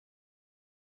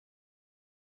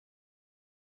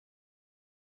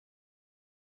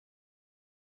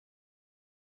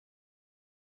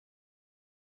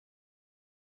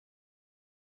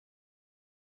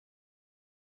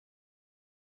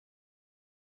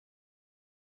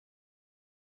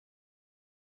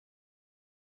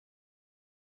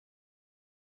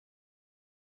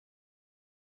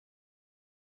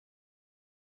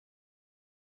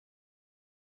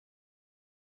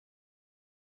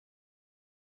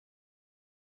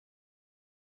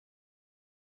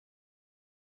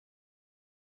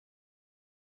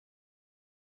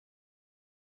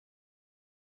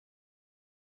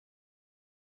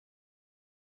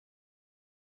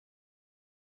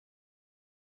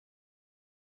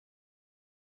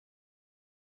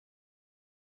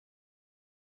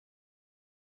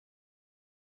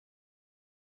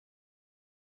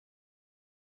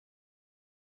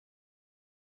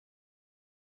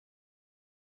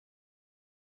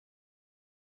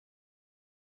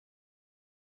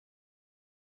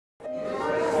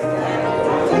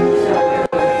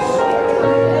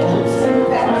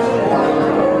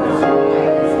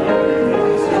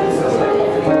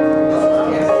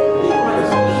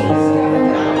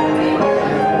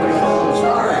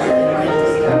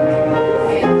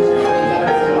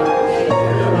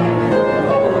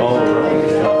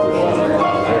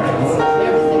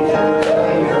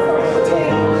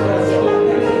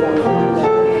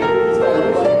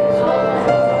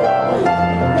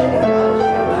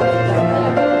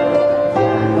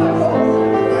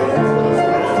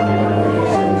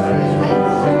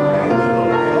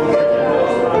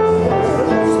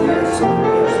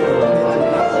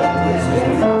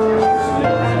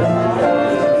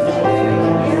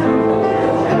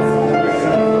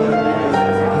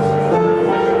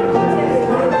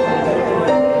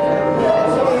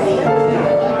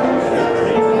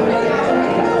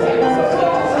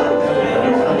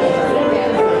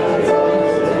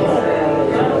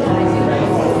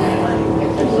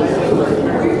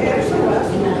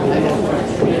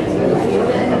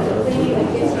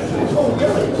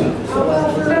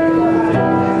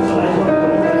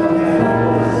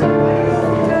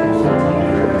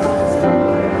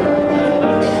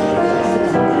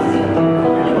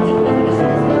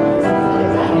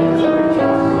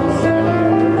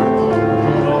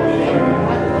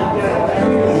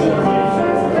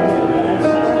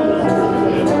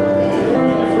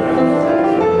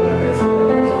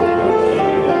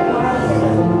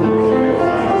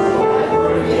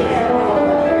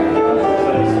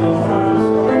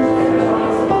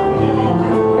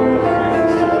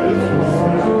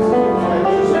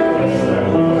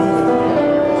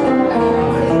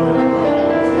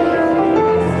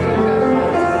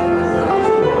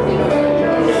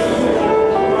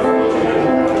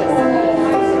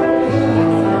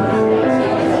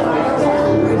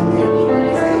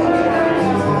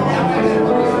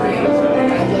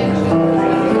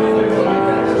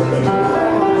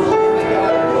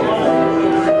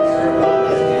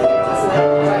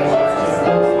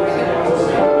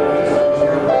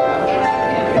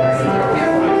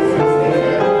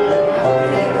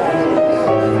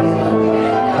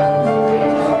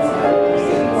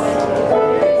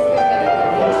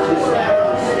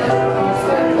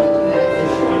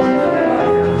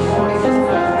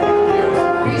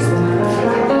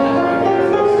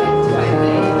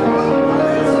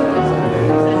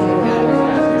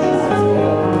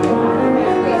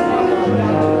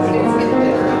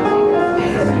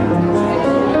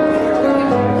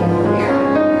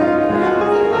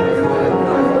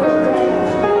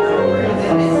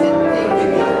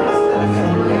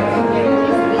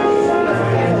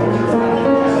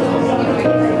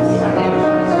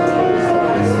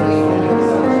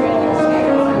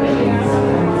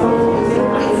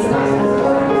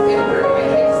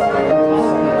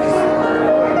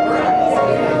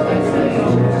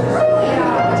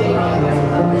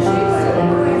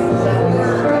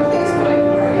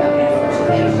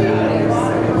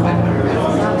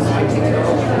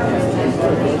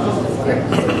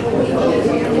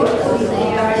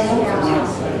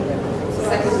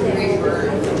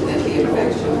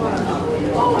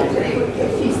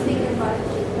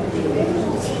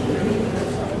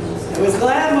was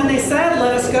glad when they said,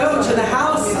 "Let us go to the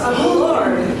house of the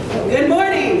Lord." Good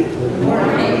morning. Good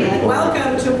morning. And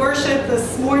welcome to worship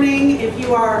this morning. If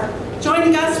you are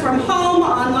joining us from home,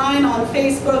 online, on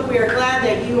Facebook, we are glad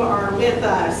that you are with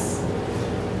us.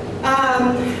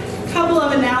 A couple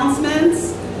of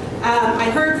announcements. I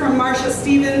heard from Marcia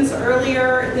Stevens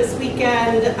earlier this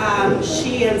weekend.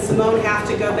 She and Simone have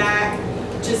to go back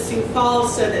to Sioux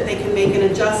Falls so that they can make an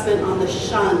adjustment on the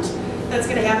shunt. That's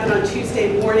going to happen on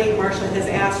Tuesday morning. Marcia has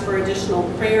asked for additional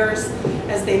prayers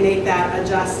as they make that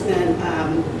adjustment.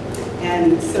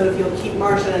 And so if you'll keep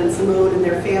Marcia and Simone and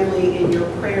their family in your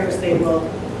prayers, they will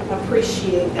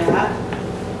appreciate that.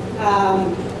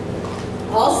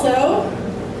 Also,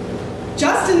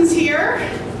 Justin's here,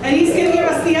 and he's going to give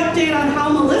us the update on how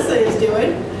Melissa is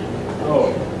doing.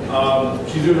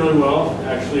 She's doing really well.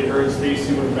 Actually, her and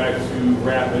Stacy went back to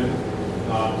Rapid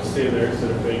to stay there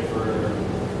instead of paying for her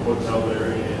hotel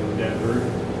there in Denver.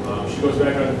 She goes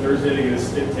back on Thursday to get a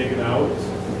stint taken out,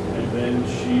 and then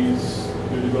she's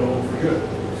good to go home for good.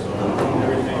 So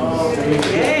everything's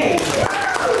Yay!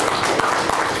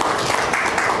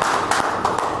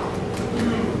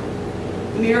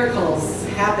 Miracles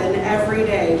happen every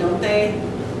day, don't they?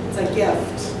 It's a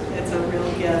gift. It's a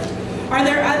real gift. Are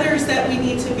there others that we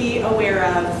need to be aware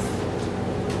of?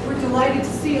 We're delighted to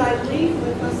see Eileen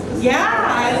with us this morning.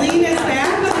 Yeah, Eileen is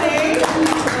back today.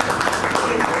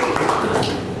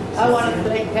 I want to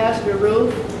thank Pastor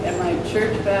Ruth and my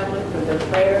church family for their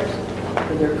prayers,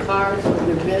 for their cards, for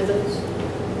their visits,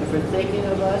 and for thinking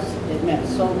of us. It meant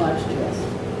so much to us.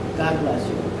 God bless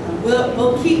you.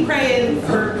 We'll keep praying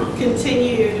for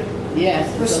continued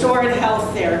restored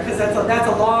health there, because that's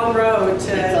a long road to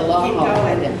keep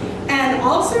going. And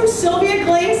also Sylvia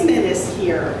Glazeman is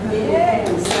here. Yeah.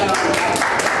 So,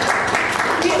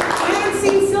 I haven't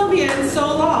seen Sylvia in so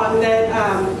long that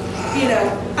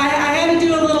I had to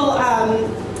do a little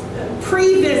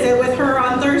pre-visit with her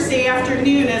on Thursday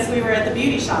afternoon as we were at the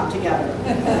beauty shop together.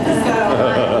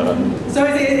 So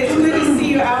it's good to see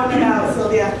you out and about,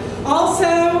 Sylvia.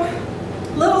 Also,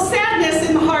 little sadness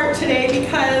in the heart today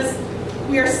because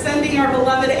we are sending our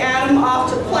beloved Adam off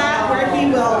to Platt, where he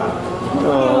will.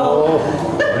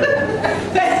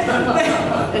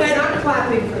 But not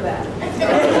clapping for that.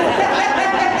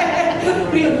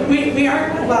 we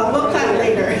aren't. Well, we'll clap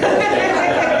later.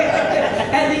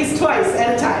 At least twice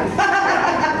at a time.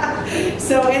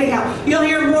 So anyhow, you'll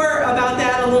hear more about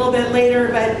that a little bit later,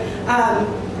 but.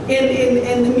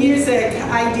 In the music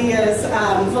ideas,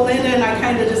 Valinda and I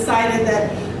kind of decided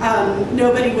that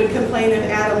nobody would complain if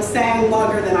Adam sang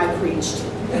longer than I preached.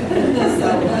 So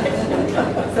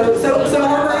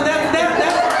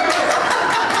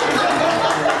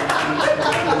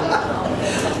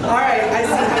all right, I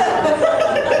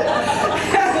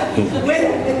see.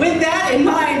 With that in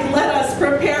mind, let us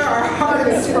prepare our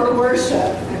hearts for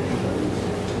worship.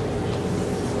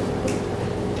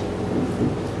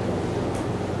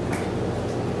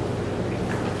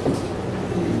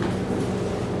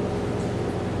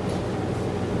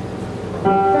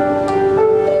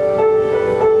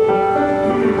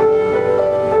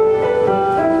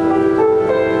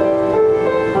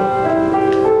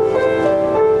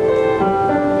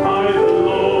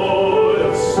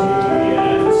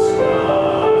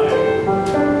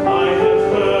 I have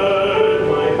heard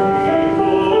my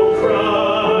people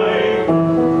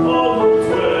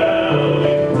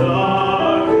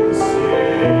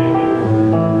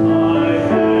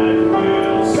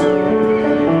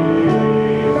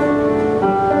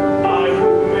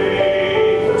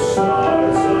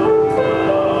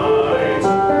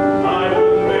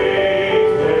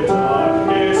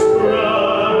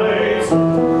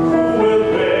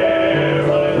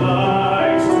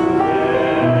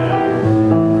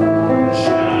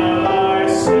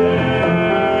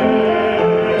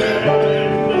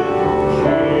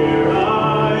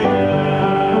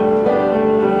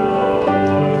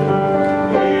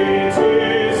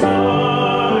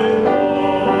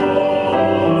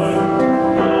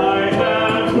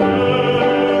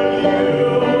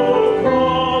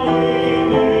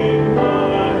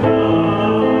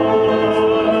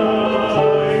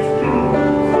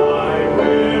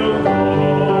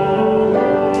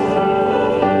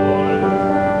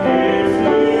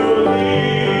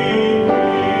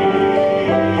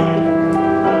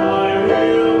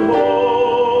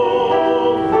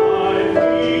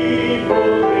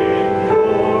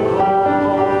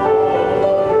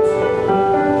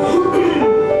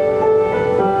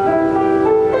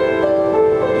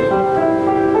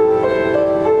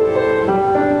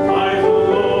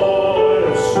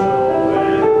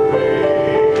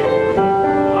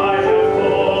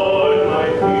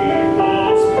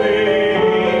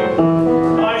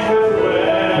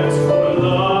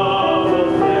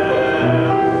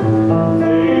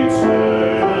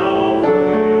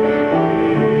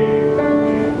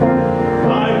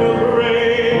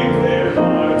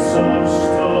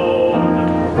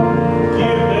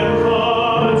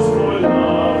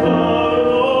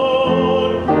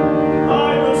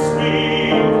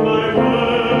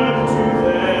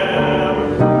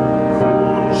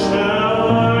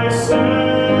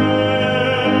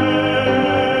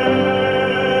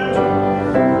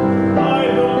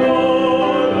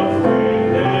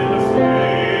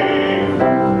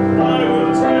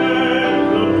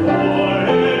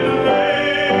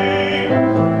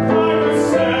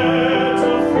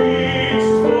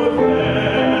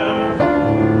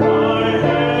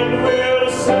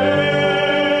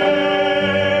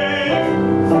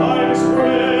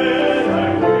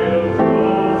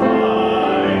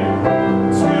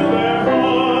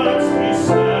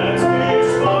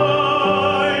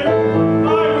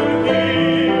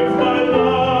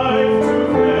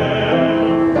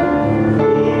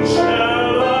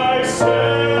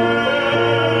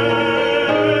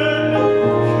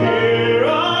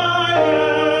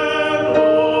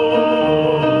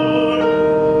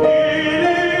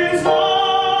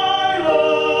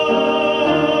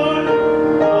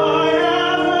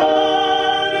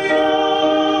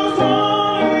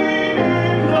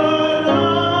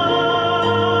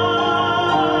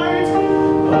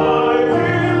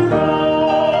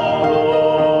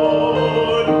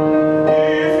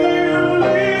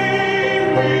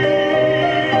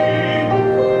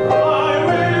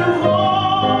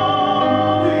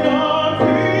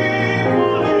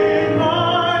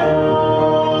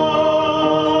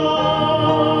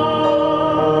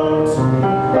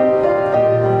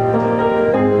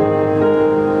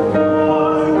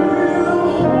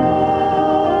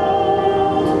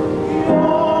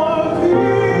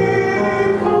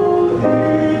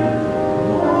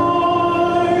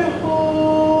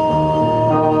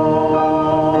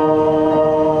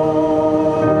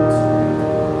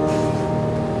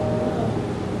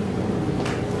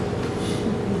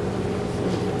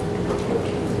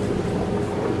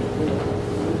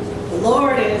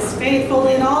Lord is faithful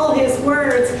in all his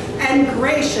words and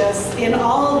gracious in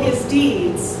all his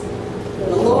deeds.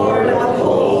 The Lord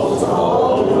upholds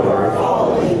all who are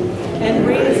falling and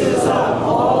raises up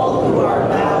all who are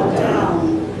bowed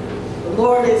down. The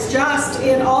Lord is just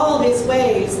in all his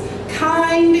ways,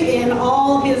 kind in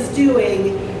all his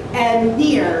doing, and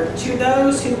near to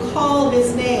those who call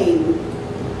his name.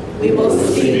 We will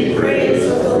speak praise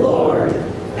of the Lord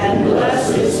and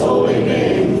bless his holy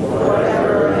name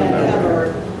forever and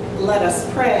ever. Let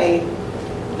us pray.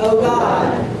 O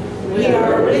God, we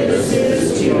are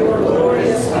witnesses to your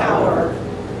glorious power.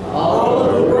 All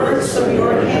of the works of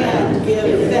your hand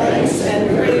give thanks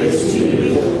and praise to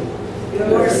you.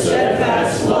 Your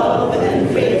steadfast love and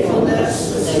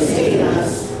faithfulness sustain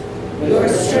us. Your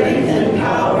strength and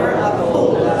power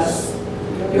uphold us.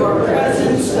 Your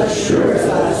presence assures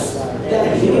us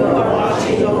that you are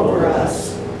watching over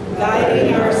us,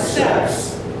 guiding our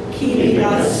steps, keeping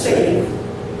us safe.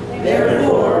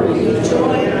 Therefore, we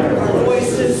join our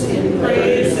voices in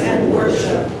praise and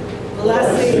worship,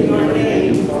 blessing your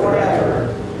name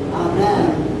forever.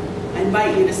 Amen. I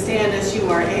invite you to stand as you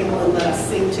are able and let us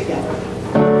sing together.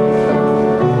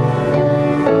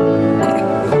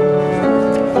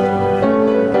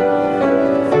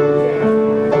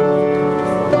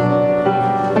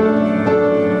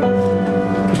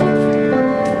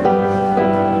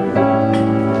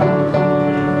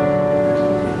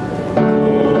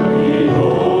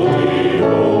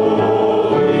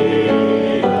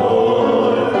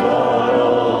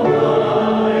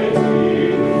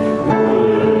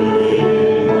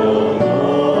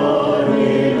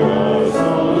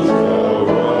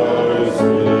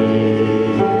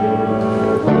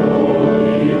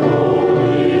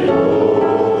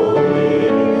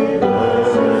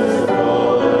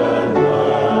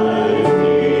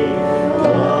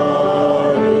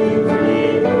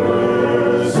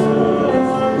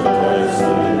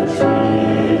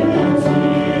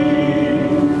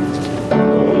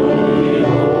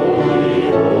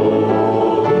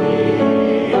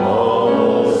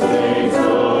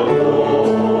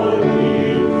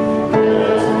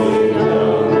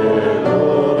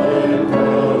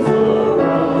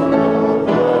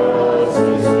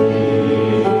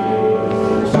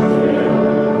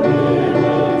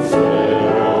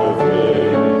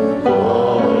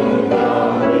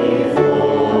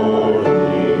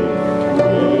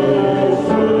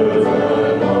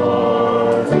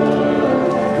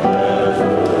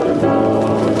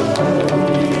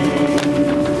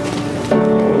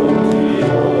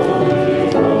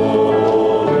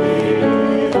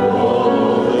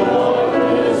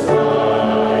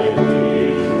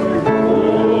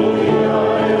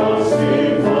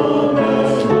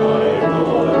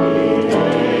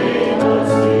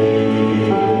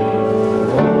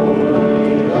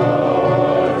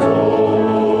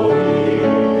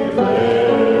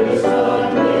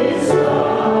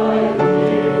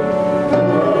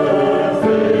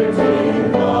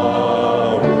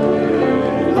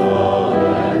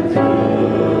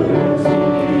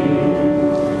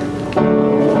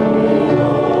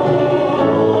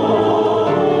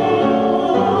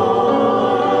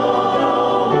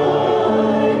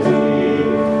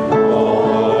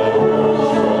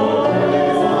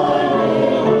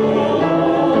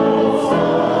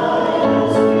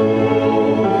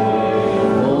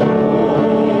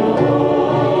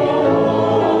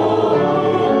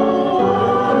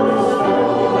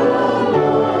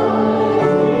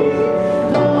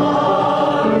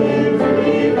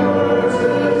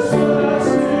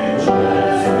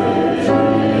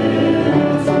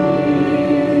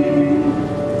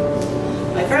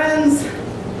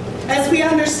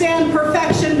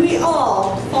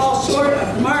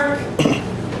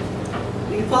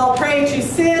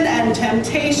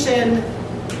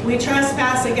 We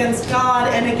trespass against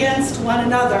God and against one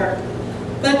another.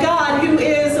 But God, who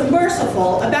is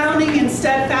merciful, abounding in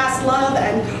steadfast love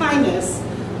and kindness,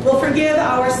 will forgive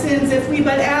our sins if we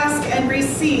but ask and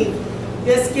receive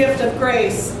this gift of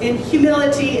grace in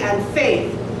humility and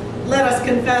faith. Let us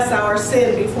confess our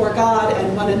sin before God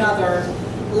and one another.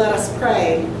 Let us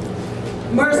pray.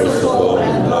 Merciful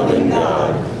and loving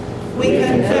God, we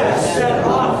confess that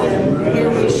often where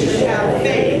we should have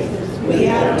faith, we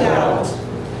have doubt.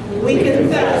 We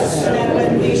confess that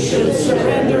when we should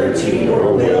surrender to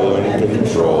your will and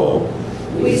control,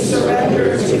 we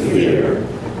surrender to fear,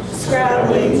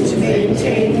 scrabbling to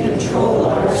maintain control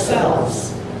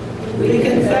ourselves. We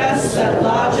confess that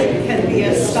logic can be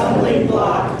a stumbling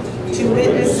block to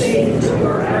witnessing to your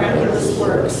miraculous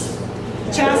works.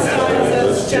 Chastise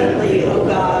us gently, O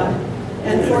God,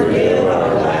 and forgive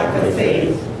our lack of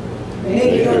faith.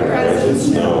 Make your presence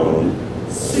known,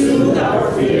 soothe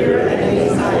our fear and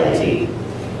anxiety,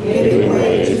 giving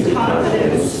way to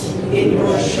confidence in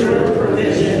your sure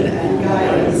provision and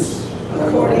guidance,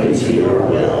 according to your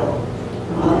will.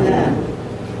 Amen.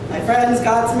 My friends,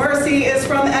 God's mercy is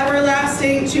from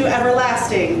everlasting to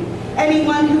everlasting.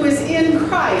 Anyone who is in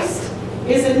Christ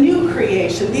is a new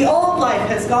creation. The old life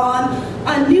has gone,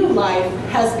 a new life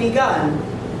has begun.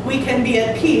 We can be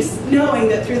at peace knowing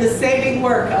that through the saving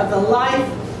work of the life,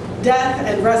 death,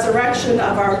 and resurrection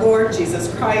of our Lord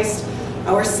Jesus Christ,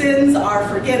 our sins are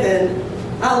forgiven.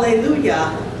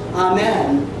 Alleluia.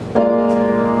 Amen.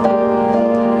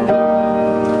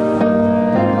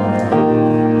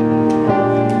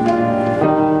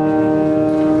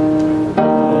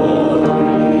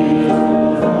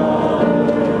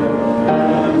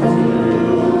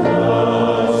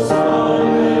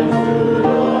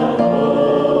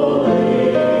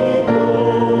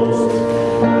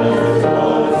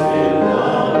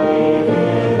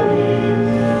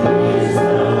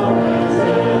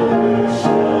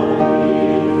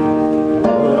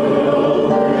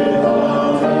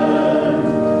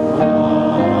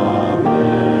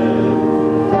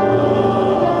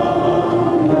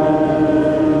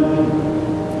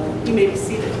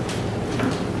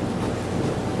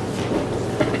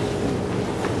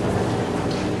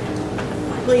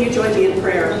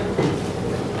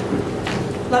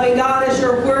 Loving God, as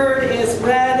your word is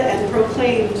read and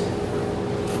proclaimed,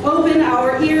 open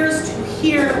our ears to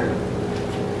hear,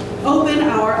 open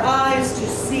our eyes to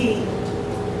see,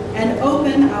 and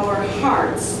open our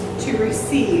hearts to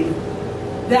receive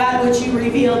that which you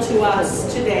reveal to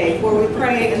us today. For we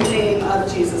pray in the name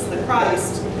of Jesus the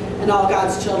Christ, and all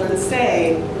God's children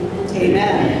say,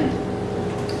 Amen.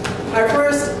 Our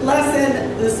first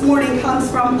lesson this morning comes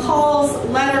from Paul's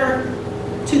letter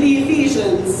to the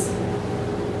Ephesians.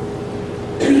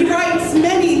 He writes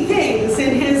many things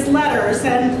in his letters,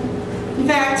 and in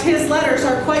fact, his letters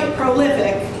are quite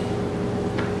prolific.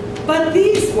 But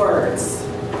these words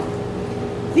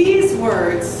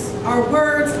are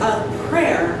words of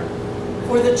prayer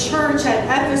for the church at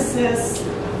Ephesus,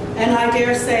 and I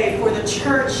dare say for the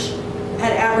church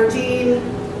at Aberdeen,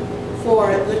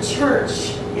 for the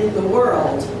church in the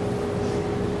world.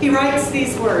 He writes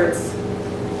these words,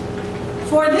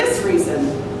 "For this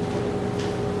reason,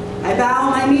 I bow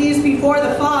my knees before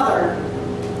the Father,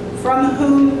 from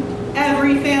whom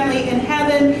every family in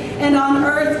heaven and on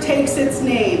earth takes its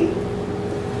name.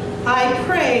 I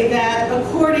pray that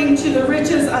according to the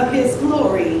riches of his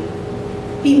glory,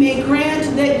 he may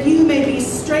grant that you may be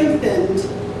strengthened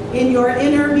in your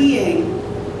inner being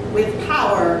with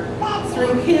power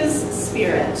through his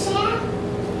Spirit,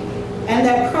 and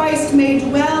that Christ may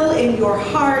dwell in your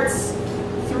hearts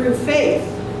through faith,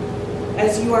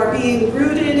 as you are being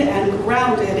rooted and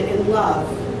grounded in love.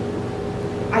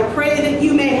 I pray that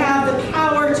you may have the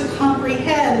power to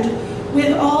comprehend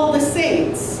with all the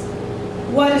saints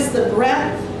what is the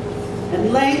breadth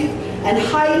and length and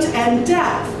height and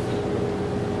depth,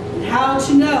 and how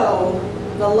to know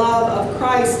the love of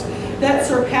Christ that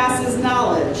surpasses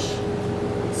knowledge,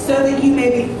 so that you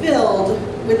may be filled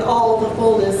with all the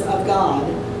fullness of God.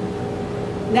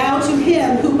 Now to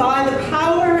him who by the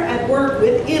power at work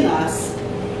within us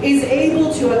is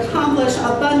able to accomplish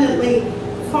abundantly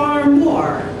far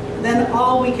more than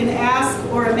all we can ask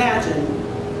or imagine,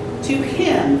 to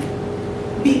him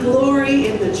be glory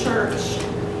in the church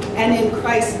and in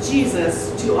Christ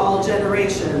Jesus to all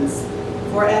generations,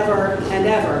 forever and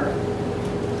ever.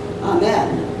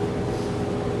 Amen."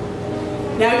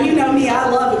 Now you know me, I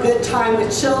love a good time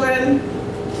with children.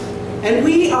 And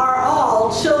we are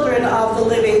all children of the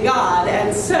living God.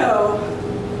 And so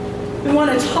we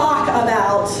want to talk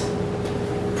about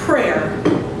prayer.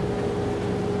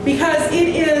 Because it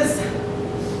is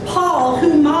Paul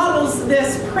who models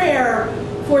this prayer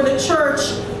for the church,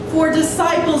 for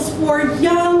disciples, for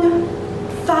young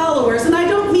followers. And I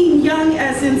don't mean young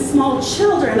as in small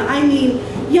children. I mean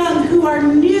young who are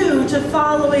new to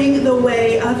following the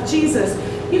way of Jesus.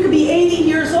 You could be 80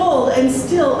 years old and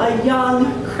still a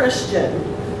young Christian.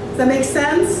 Does that make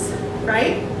sense?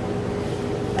 Right?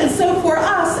 And so for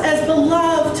us as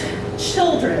beloved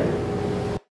children,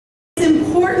 it's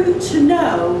important to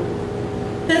know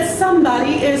that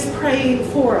somebody is praying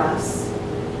for us.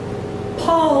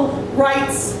 Paul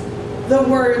writes the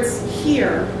words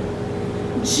here.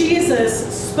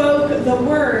 Jesus spoke the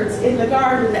words in the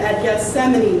garden at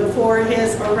Gethsemane before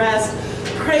his arrest,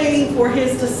 praying for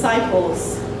his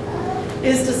disciples.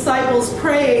 His disciples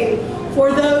praying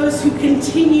for those who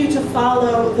continue to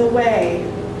follow the way.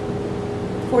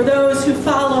 For those who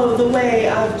follow the way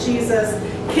of Jesus,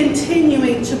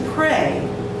 continuing to pray.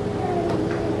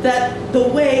 that the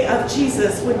way of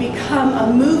Jesus would become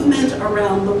a movement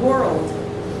around the world.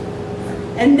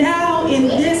 And now in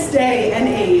this day and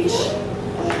age,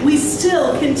 we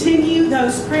still continue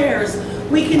those prayers.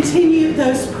 We continue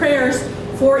those prayers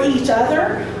for each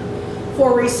other,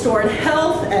 for restored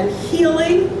health and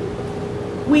healing.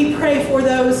 We pray for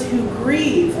those who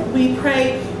grieve. We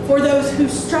pray for those who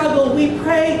struggle. We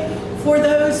pray for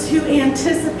those who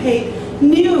anticipate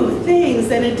new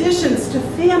things and additions to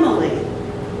family.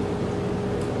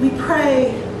 We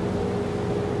pray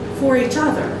for each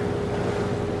other.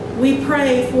 We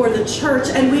pray for the church,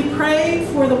 and we pray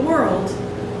for the world.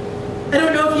 I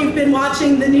don't know if you've been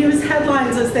watching the news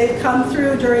headlines as they've come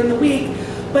through during the week,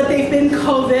 but they've been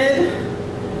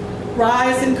COVID,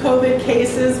 rise in COVID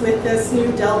cases with this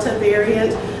new Delta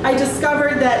variant. I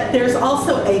discovered that there's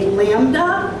also a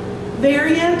Lambda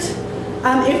variant.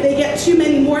 If they get too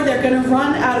many more, they're going to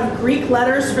run out of Greek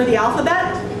letters for the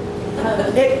alphabet.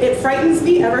 It frightens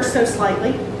me ever so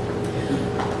slightly.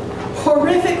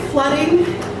 Horrific flooding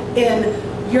in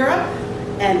Europe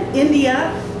and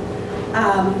India.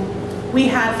 We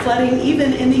had flooding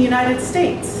even in the United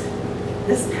States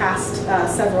this past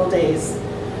several days.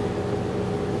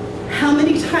 How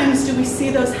many times do we see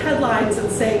those headlines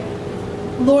and say,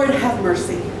 Lord, have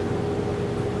mercy.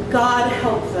 God,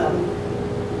 help them.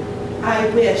 I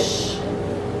wish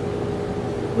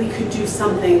we could do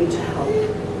something to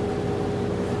help.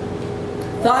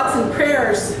 Thoughts and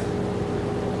prayers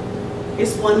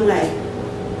is one way.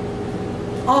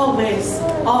 Always,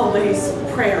 always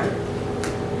prayer.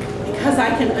 Because I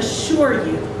can assure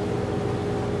you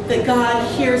that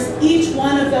God hears each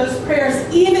one of those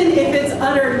prayers, even if it's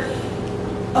uttered,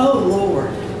 oh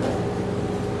Lord.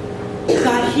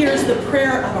 God hears the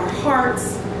prayer of our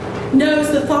hearts,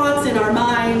 knows the thoughts in our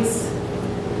minds,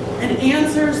 and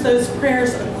answers those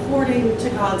prayers according to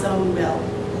God's own will.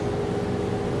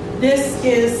 This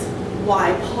is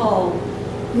why Paul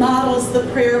models the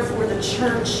prayer for the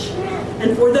church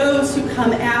and for those who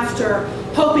come after,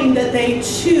 hoping that they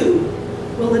too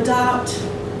will adopt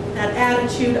that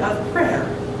attitude of prayer.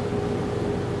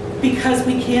 Because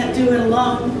we can't do it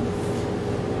alone,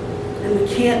 and we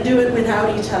can't do it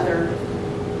without each other.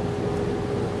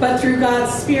 But through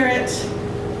God's Spirit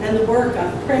and the work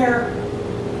of prayer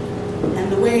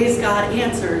and the ways God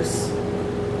answers,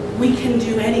 we can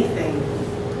do anything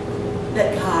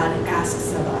that God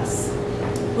asks of us.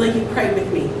 Will you pray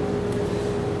with me?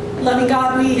 Loving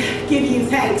God, we give you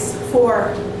thanks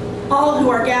for all who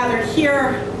are gathered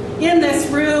here in this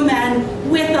room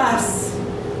and with us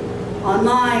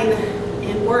online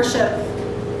in worship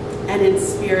and in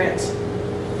spirit.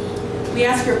 We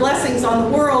ask your blessings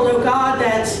on the world, O God,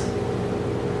 that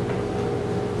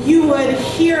you would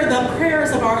hear the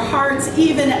prayers of our hearts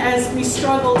even as we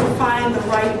struggle to find the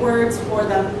right words for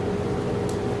them.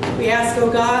 We ask, O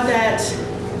God, that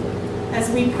as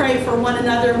we pray for one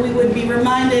another, we would be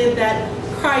reminded that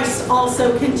Christ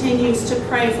also continues to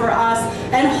pray for us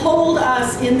and hold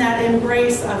us in that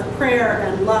embrace of prayer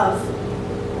and love.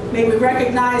 May we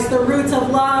recognize the roots of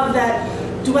love that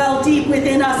dwell deep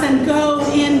within us and go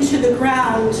into the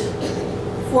ground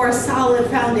for a solid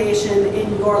foundation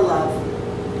in your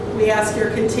love. We ask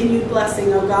your continued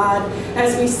blessing, O God,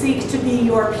 as we seek to be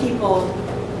your people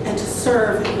and to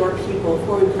serve your people.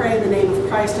 For we pray in the name of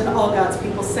Christ, and all God's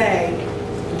people say,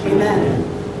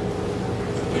 amen.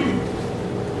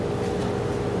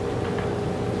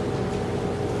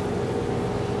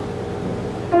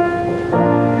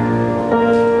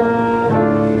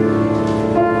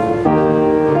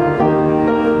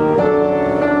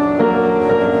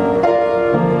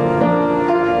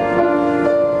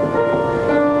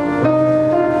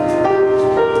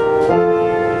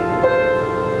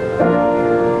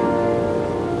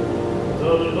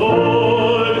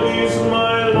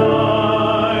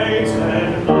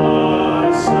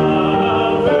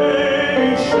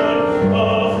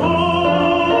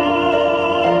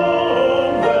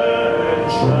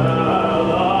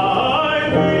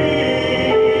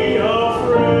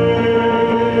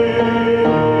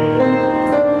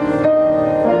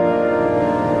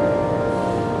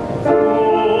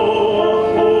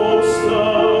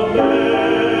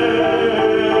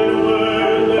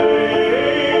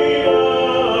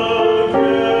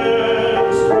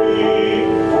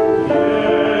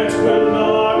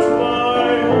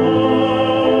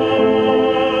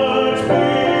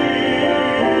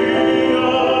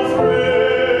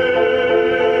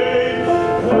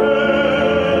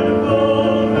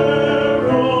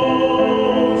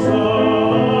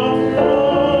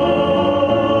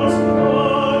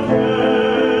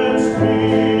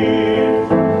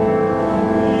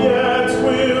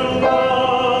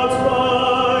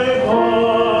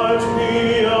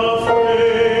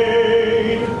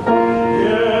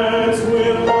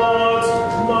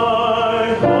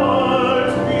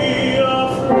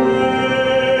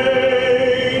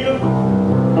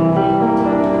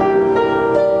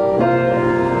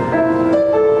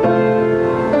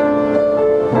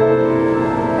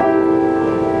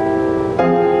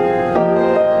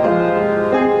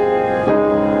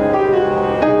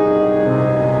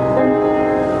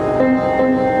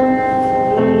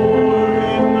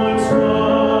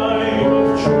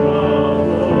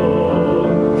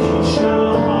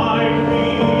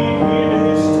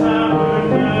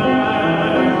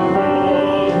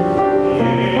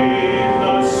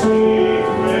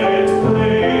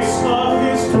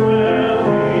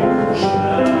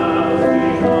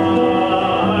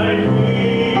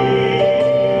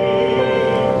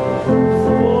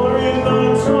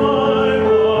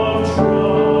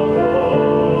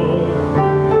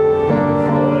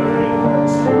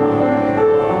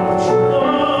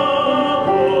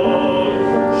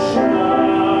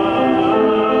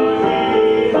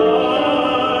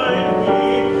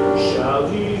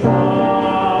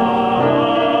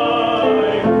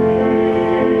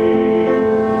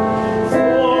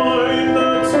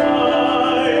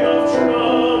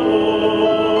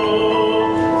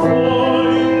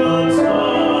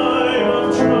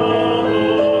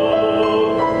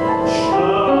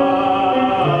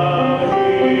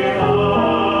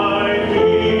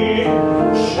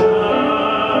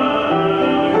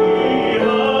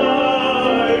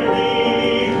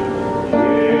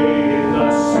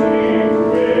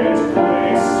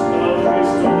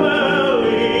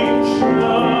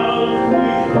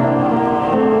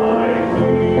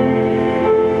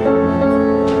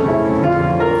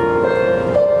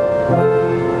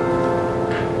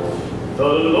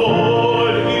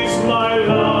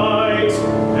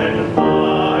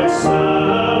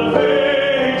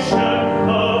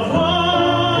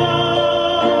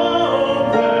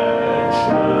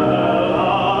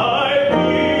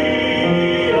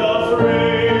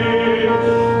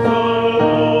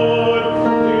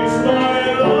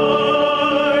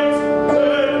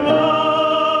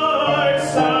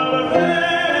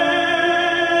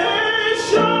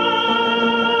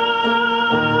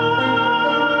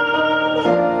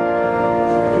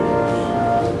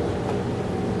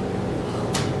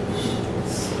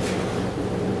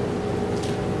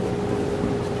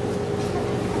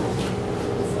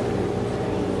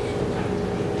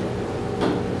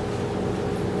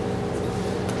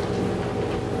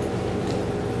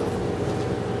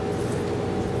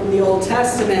 the Old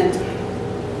Testament,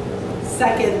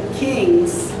 2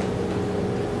 Kings,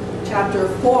 chapter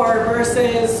 4,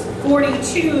 verses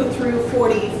 42 through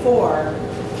 44.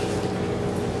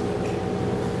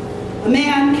 A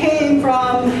man came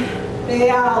from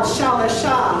Baal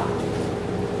Shalishah,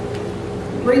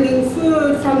 bringing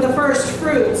food from the first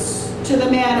fruits to the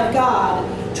man of God,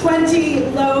 20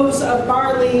 loaves of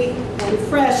barley and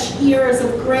fresh ears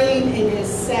of grain in his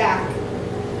sack.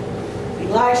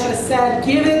 Elisha said,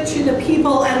 "Give it to the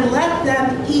people and let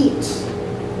them eat."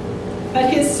 But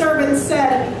his servant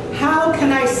said, "How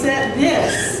can I set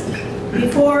this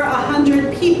before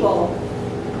 100 people?"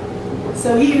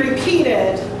 So he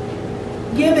repeated,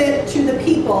 "Give it to the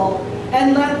people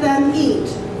and let them eat,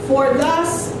 for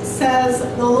thus says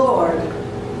the Lord,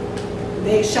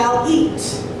 they shall eat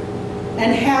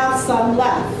and have some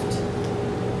left."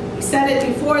 He set it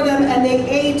before them, and they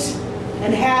ate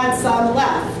and had some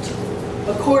left,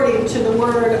 according to the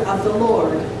word of the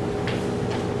Lord.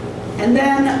 And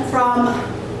then from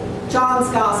John's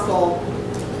Gospel,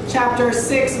 chapter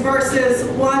 6, verses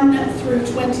 1 through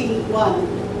 21.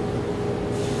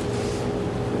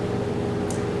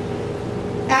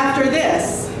 After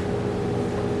this,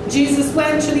 Jesus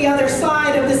went to the other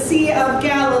side of the Sea of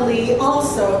Galilee,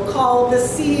 also called the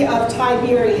Sea of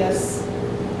Tiberias.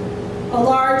 A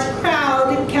large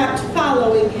crowd kept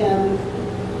following him,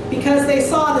 because they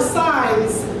saw the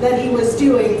signs that he was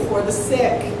doing for the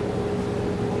sick.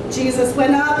 Jesus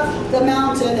went up the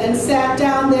mountain and sat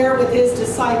down there with his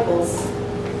disciples.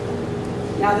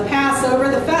 Now the Passover,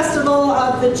 the festival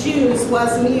of the Jews,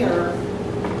 was near.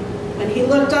 When he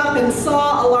looked up and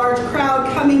saw a large crowd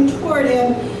coming toward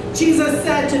him, Jesus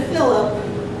said to Philip,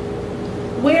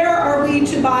 "Where are we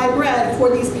to buy bread for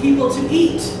these people to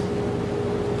eat?"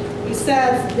 He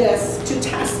said this to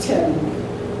test him,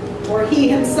 for he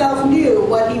himself knew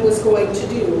what he was going to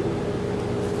do.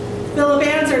 Philip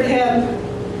answered him,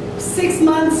 6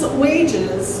 months'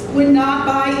 wages would not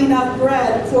buy enough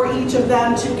bread for each of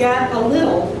them to get a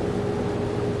little.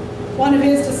 One of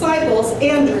his disciples,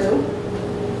 Andrew,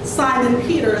 Simon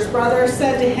Peter's brother,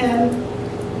 said to him,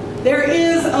 "There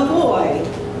is a boy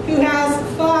who has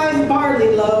 5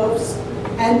 barley loaves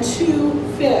and 2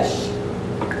 fish.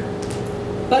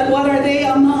 But what are they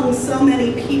among so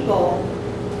many people?"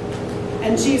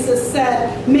 And Jesus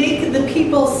said, "Make the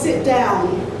people sit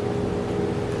down."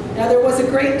 Now there was a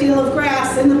great deal of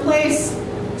grass in the place,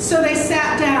 so they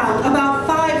sat down, about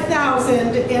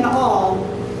 5,000 in all.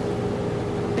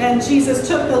 Then Jesus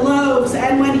took the loaves,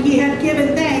 and when he had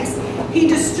given thanks, he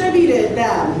distributed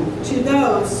them to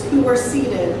those who were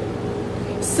seated.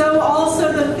 So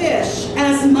also the fish,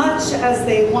 as much as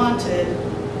they wanted.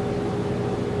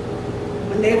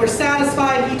 When they were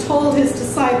satisfied, he told his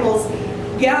disciples,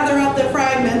 "Gather up the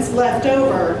fragments left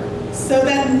over, so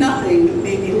that nothing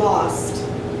may be lost."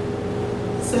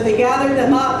 So they gathered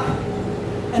them up,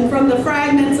 and from the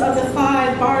fragments of the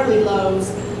 5 barley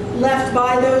loaves left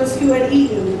by those who had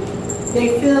eaten,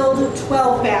 they filled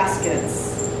 12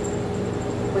 baskets.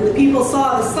 When the people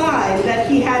saw the sign that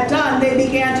he had done, they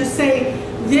began to say,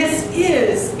 "This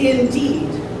is indeed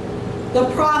the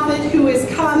prophet who is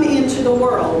come into the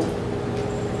world."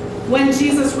 When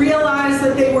Jesus realized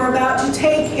that they were about to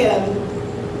take him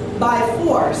by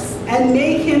force and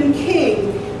make him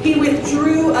king, he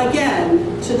withdrew again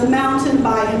to the mountain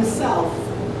by himself.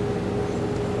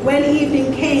 When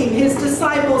evening came, his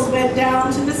disciples went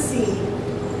down to the sea,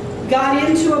 got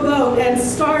into a boat, and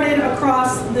started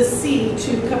across the sea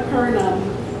to Capernaum.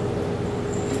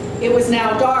 It was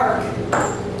now dark,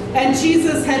 and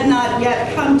Jesus had not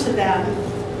yet come to them.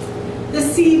 The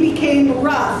sea became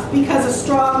rough because a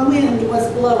strong wind was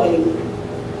blowing.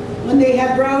 When they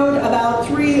had rowed about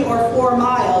 3 or 4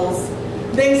 miles,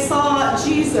 they saw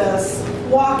Jesus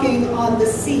walking on the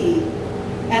sea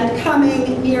and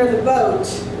coming near the boat,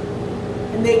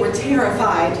 and they were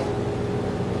terrified.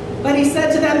 But he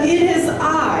said to them, "It is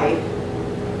I.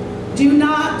 Do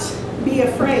not be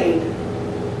afraid."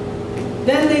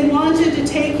 Then they wanted to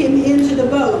take him into the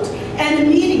boat, and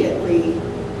immediately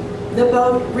the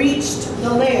boat reached the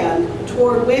land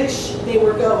toward which they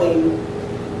were going.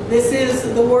 This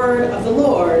is the word of the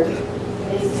Lord.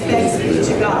 Thanks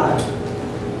be to God.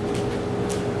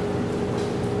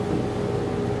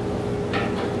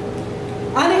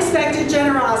 Unexpected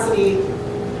generosity,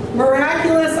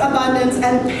 miraculous abundance,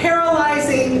 and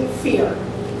paralyzing fear.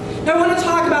 Now I want to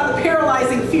talk about the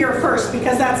paralyzing fear first,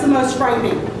 because that's the most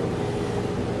frightening.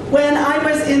 When I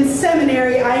was in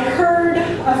seminary, I heard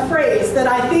a phrase that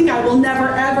I think I will never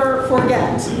ever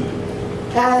forget.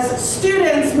 As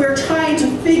students, we're trying to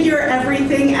figure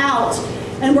everything out,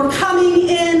 And we're coming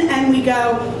in and we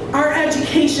go, our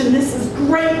education, this is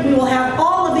great. We will have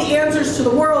all of the answers to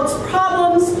the world's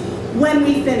problems when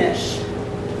we finish.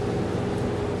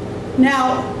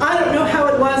 Now, I don't know how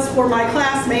it was for my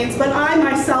classmates, but I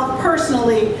myself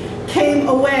personally came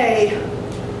away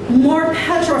more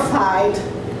petrified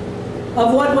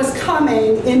of what was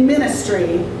coming in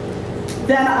ministry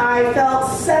than I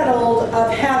felt settled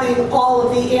of having all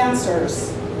of the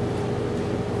answers.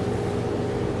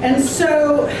 And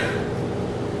so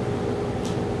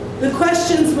the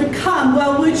questions would come,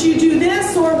 well, would you do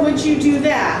this or would you do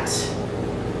that?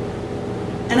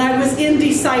 And I was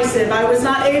indecisive. I was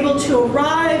not able to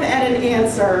arrive at an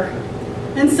answer.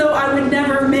 And so I would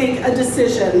never make a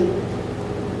decision.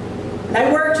 And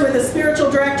I worked with a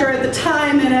spiritual director at the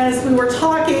time, and as we were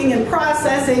talking and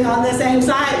processing on this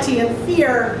anxiety and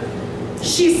fear,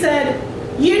 she said,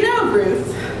 you know,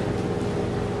 Ruth,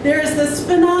 there's this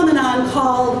phenomenon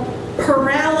called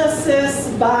paralysis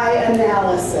by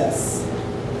analysis.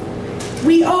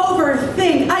 We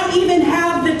overthink. I even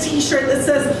have the t-shirt that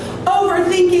says,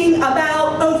 overthinking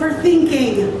about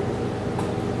overthinking.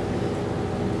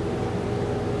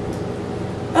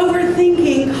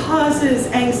 Overthinking causes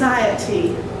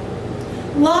anxiety.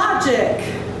 Logic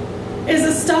is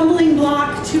a stumbling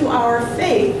block to our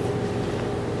faith.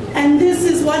 And this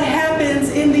is what happens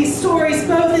in these stories,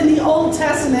 both in the Old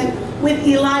Testament with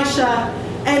Elisha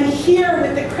and here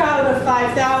with the crowd of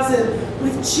 5,000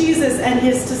 with Jesus and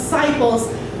his disciples.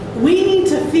 We need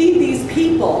to feed these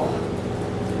people.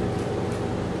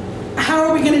 How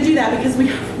are we going to do that? Because we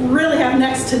really have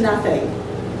next to nothing.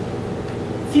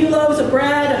 A few loaves of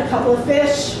bread, a couple of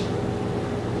fish.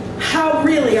 How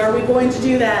really are we going to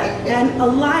do that? And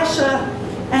Elisha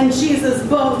and Jesus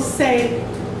both say,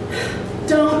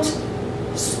 don't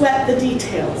sweat the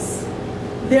details.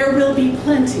 There will be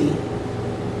plenty,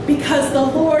 because the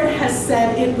Lord has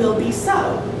said it will be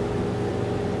so.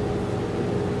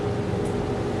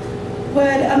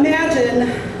 But imagine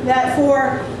that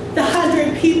for the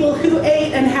 100 people who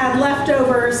ate and had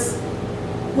leftovers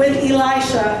with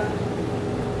Elisha,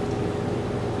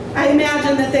 I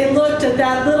imagine that they looked at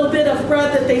that little bit of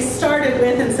bread that they started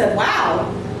with and said,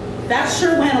 wow, that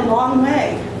sure went a long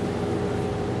way.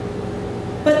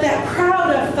 But that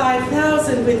crowd of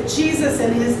 5,000 with Jesus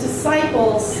and his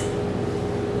disciples,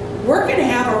 we're going to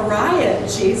have a riot,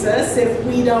 Jesus, if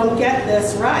we don't get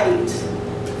this right.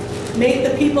 Make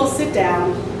the people sit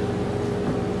down.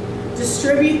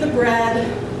 Distribute the bread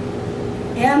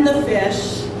and the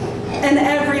fish, and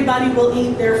everybody will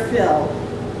eat their fill.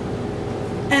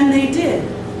 And they did.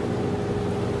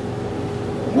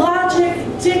 Logic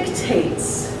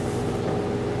dictates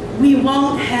we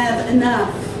won't have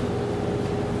enough.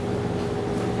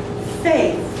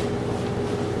 Faith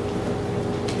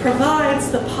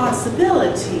provides the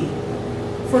possibility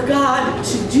for God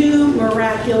to do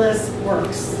miraculous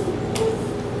works.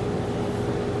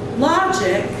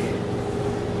 Logic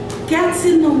gets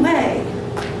in the way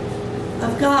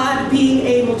of God being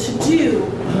able to do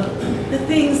the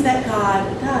things that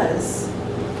God does.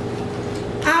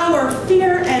 Our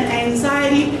fear and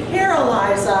anxiety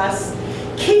paralyze us,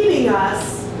 keeping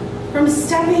us from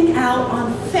stepping out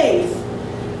on faith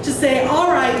to say,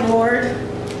 all right, Lord,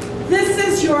 this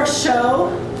is your show.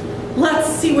 Let's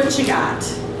see what you got.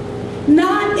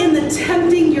 Not in the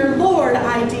tempting your Lord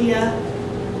idea,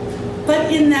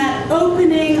 but in that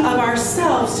opening of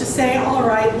ourselves to say, all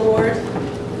right, Lord,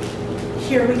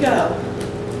 here we go.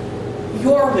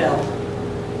 Your will.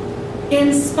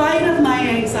 In spite of my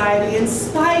anxiety, in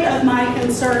spite of my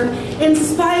concern, in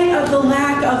spite of the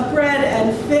lack of bread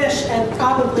and fish and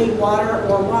probably water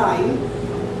or wine,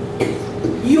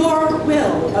 your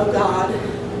will, oh God,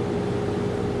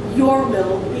 your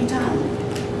will be done.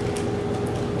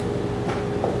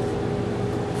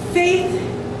 Faith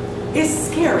is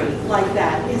scary like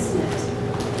that, isn't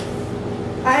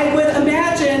it? I would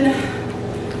imagine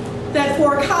that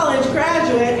for a college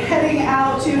graduate heading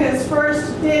out to his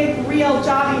first big, real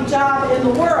job in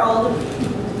the world,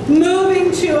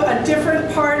 moving to a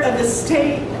different part of the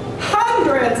state,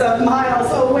 hundreds of miles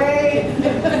away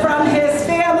from his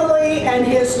family and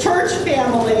his church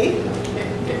family.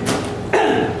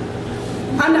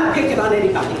 I'm not picking on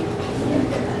anybody.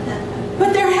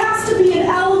 But there has to be an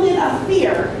element of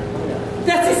fear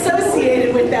that's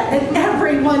associated with that. And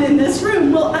everyone in this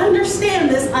room will understand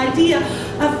this idea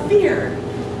of fear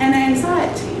and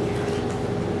anxiety.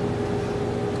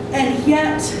 And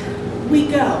yet we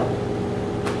go.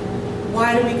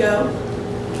 Why do we go?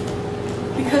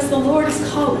 Because the Lord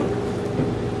is calling.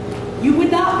 You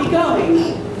would not be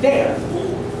going there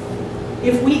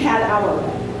if we had our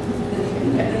way.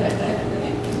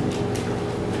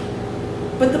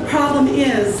 But the problem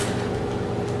is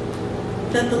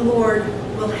that the Lord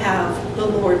will have the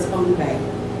Lord's own way.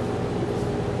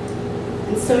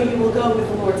 And so you will go with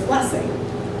the Lord's blessing.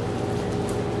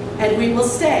 And we will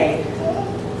stay,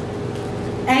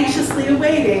 anxiously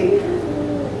awaiting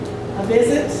a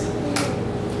visit,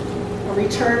 a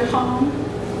return home,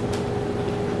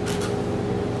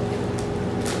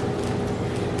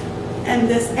 and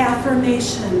this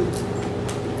affirmation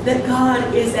that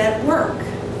God is at work,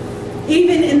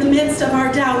 even in the midst of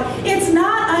our doubt. It's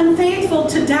not unfaithful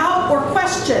to doubt or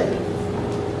question.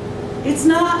 It's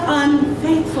not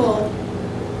unfaithful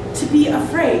to be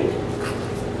afraid.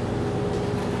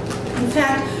 In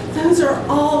fact, those are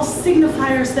all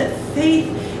signifiers that faith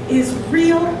is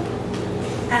real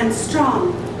and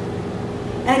strong,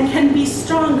 and can be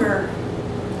stronger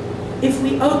if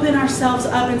we open ourselves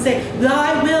up and say,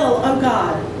 "Thy will, O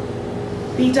God,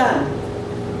 be done."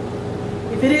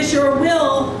 If it is your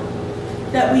will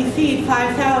that we feed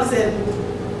 5,000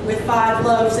 with 5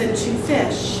 loaves and 2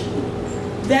 fish,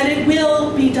 then it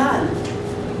will be done.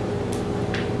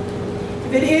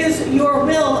 If it is your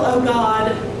will, O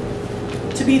God,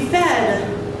 to be fed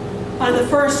by the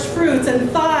first fruits and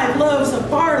 5 loaves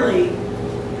of barley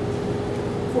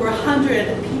for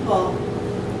 100 people,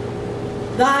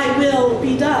 thy will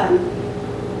be done.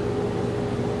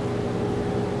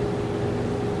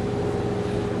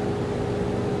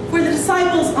 For the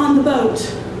disciples on the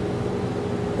boat,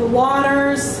 the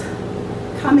waters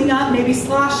coming up, maybe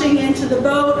sloshing into the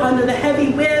boat under the heavy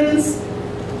winds,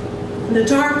 and the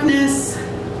darkness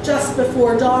just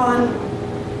before dawn,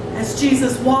 as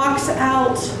Jesus walks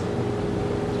out,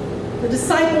 the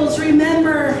disciples,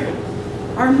 remember,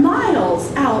 are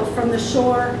miles out from the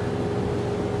shore.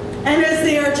 And as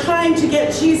they are trying to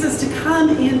get Jesus to come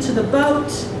into the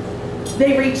boat,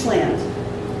 they reach land.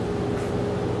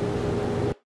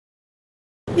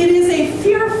 It is a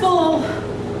fearful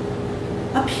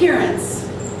appearance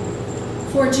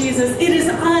for Jesus. It is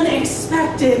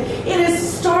unexpected. It is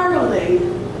startling.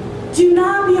 Do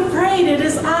not be afraid, it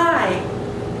is I.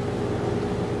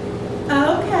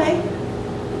 Okay.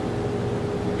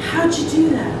 How'd you do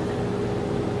that?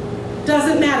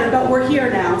 Doesn't matter, but we're here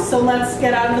now, so let's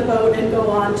get out of the boat and go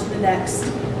on to the next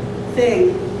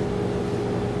thing.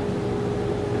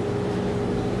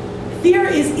 Fear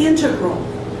is integral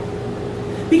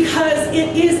because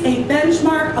it is a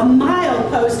benchmark, a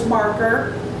milepost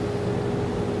marker.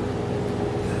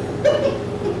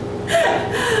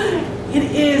 It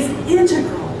is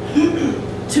integral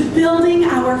to building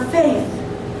our faith,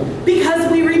 because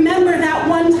we remember that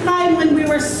one time when we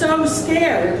were so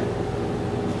scared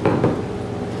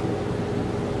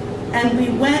and we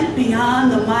went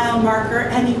beyond the mile marker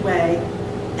anyway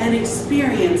and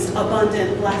experienced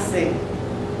abundant blessing.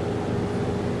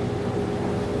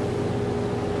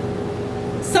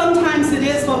 Sometimes it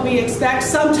is what we expect.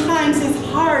 Sometimes it's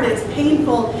hard, it's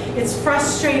painful, it's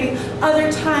frustrating. Other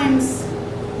times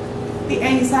the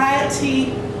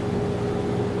anxiety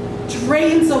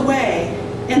drains away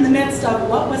in the midst of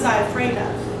what was I afraid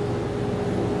of.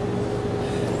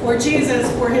 For Jesus,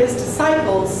 for his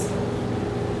disciples,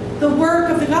 the work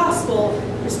of the gospel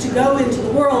is to go into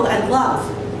the world and love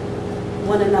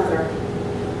one another.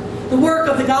 The work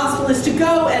of the gospel is to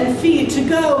go and feed, to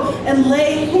go and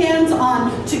lay hands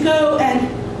on, to go and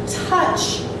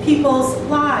touch people's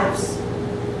lives,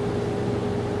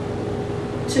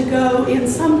 to go, in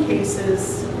some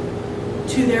cases,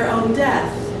 to their own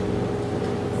death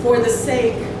for the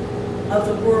sake of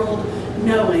the world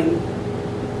knowing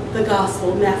the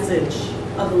gospel message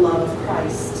of the love of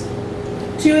Christ.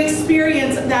 To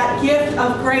experience that gift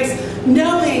of grace,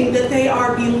 knowing that they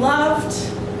are beloved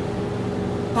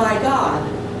by God,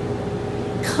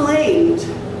 claimed,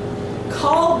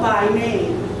 called by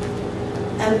name,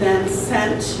 and then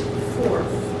sent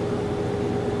forth.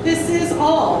 This is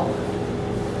all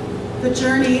the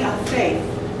journey of faith.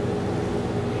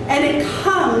 And it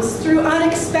comes through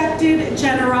unexpected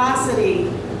generosity.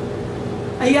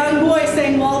 A young boy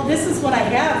saying, well, this is what I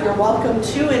have, you're welcome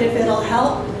to it if it'll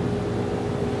help.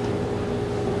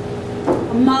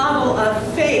 A model of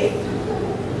faith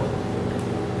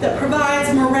that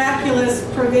provides miraculous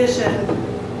provision,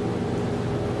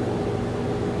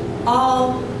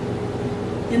 all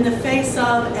in the face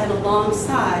of and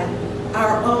alongside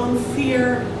our own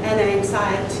fear and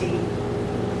anxiety.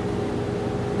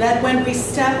 That when we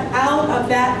step out of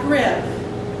that grip,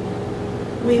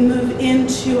 we move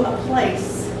into a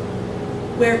place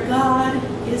where God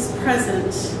is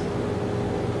present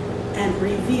and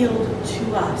revealed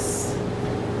to us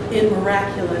in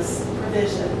miraculous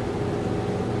provision.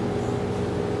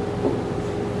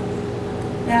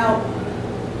 Now,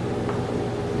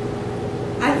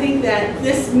 think that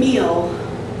this meal,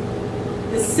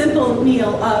 this simple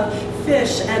meal of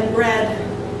fish and bread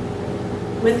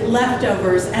with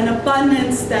leftovers, an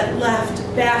abundance that left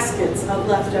baskets of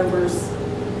leftovers,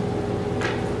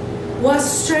 was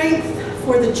strength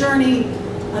for the journey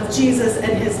of Jesus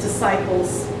and his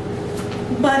disciples.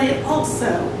 But it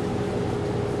also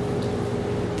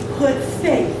put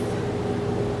faith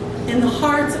in the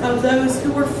hearts of those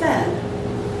who were fed,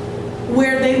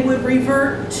 where they would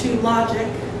revert to logic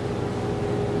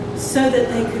so that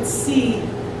they could see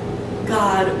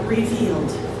God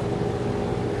revealed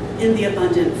in the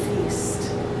abundant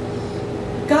feast.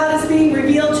 God is being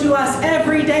revealed to us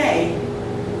every day.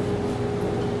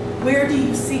 Where do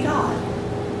you see God?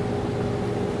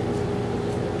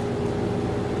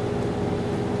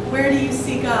 Where do you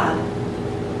see God?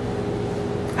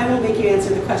 I won't make you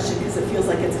answer the question because it feels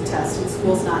like it's a test and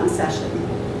school's not in session.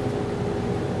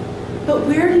 But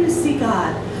where do you see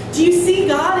God? Do you see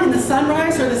God in the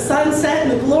sunrise or the sunset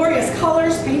and the glorious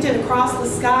colors painted across the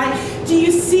sky? Do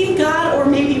you see God, or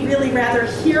maybe really rather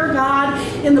hear God,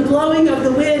 in the blowing of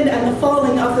the wind and the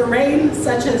falling of the rain,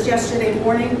 such as yesterday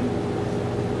morning?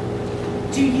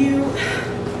 Do you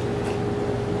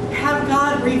have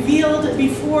God revealed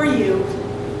before you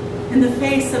in the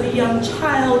face of a young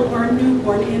child or a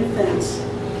newborn infant?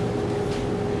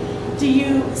 Do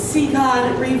you see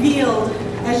God revealed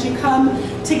as you come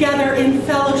together in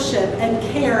fellowship and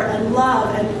care and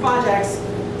love and projects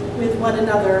with one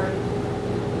another?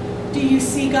 Do you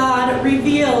see God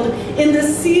revealed in the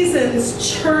seasons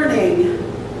churning?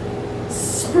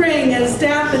 Spring as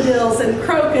daffodils and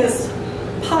crocus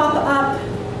pop up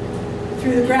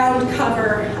through the ground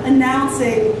cover,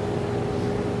 announcing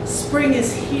spring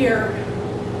is here.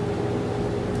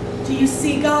 Do you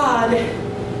see God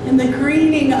in the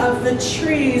greening of the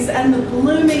trees and the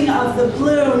blooming of the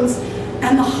blooms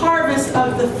and the harvest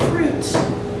of the fruit?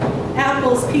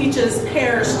 Apples, peaches,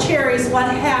 pears, cherries, what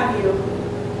have you.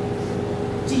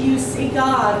 Do you see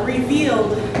God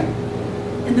revealed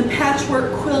in the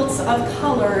patchwork quilts of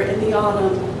color in the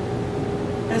autumn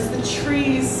as the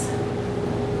trees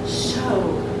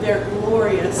show their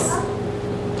glorious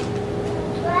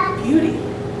beauty?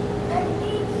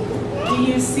 Do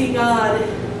you see God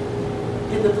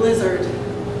in the blizzard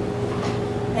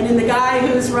and in the guy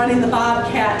who's running the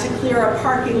bobcat to clear a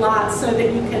parking lot so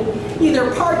that you can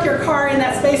either park your car in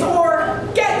that space or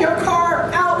get your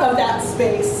car out of that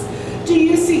space? Do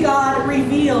you see God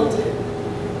revealed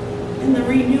in the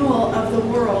renewal of the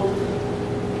world?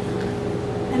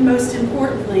 And most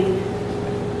importantly,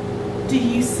 do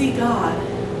you see God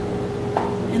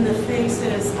in the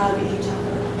faces of each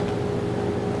other?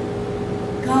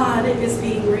 God is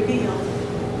being revealed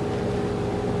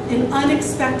in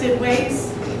unexpected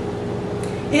ways,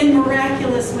 in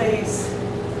miraculous ways,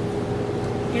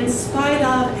 in spite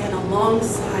of and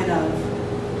alongside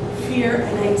of fear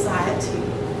and anxiety.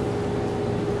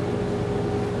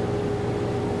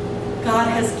 God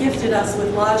has gifted us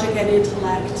with logic and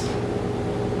intellect,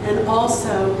 and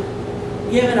also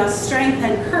given us strength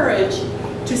and courage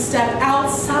to step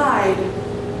outside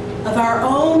of our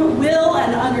own will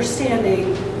and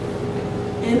understanding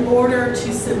in order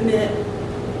to submit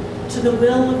to the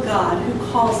will of God,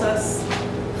 who calls us,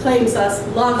 claims us,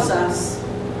 loves us,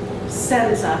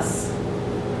 sends us,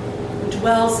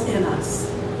 dwells in us.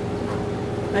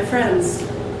 My friends,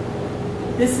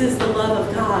 this is the love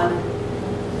of God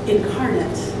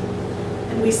incarnate,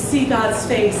 and we see God's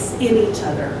face in each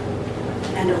other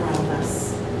and around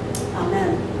us.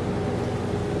 Amen.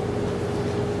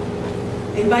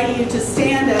 I invite you to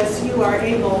stand as you are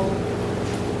able.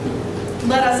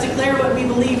 Let us declare what we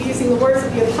believe using the words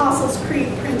of the Apostles' Creed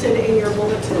printed in your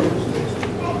bulletin.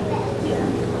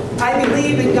 I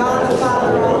believe in God the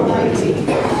Father Almighty,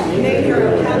 maker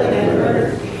of heaven and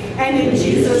earth, and in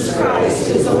Jesus Christ,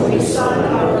 his only Son,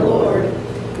 our Lord,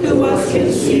 who was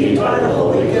conceived by the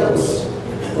Holy Ghost,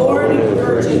 born of the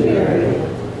Virgin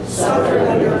Mary, suffered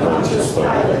under Pontius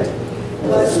Pilate,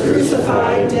 was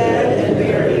crucified, dead, and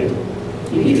buried.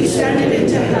 He descended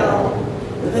into hell.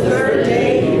 The third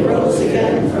day he rose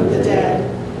again from the dead.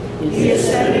 He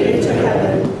ascended into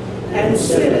heaven and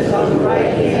sitteth on the right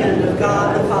hand of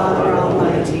God the Father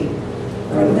Almighty.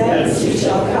 From thence he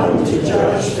shall come to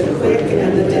judge the quick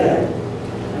and the dead.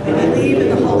 I believe in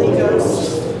the Holy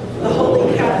Ghost, the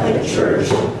Holy Catholic Church,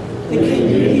 the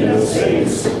communion of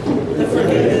saints, the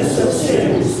forgiveness of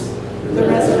sins, the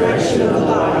resurrection of the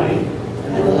body,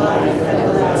 and the life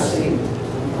everlasting.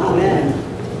 Amen.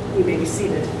 You may be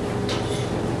seated.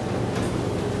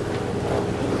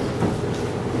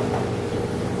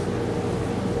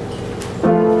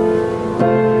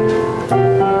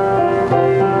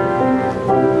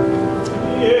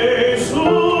 Yeah.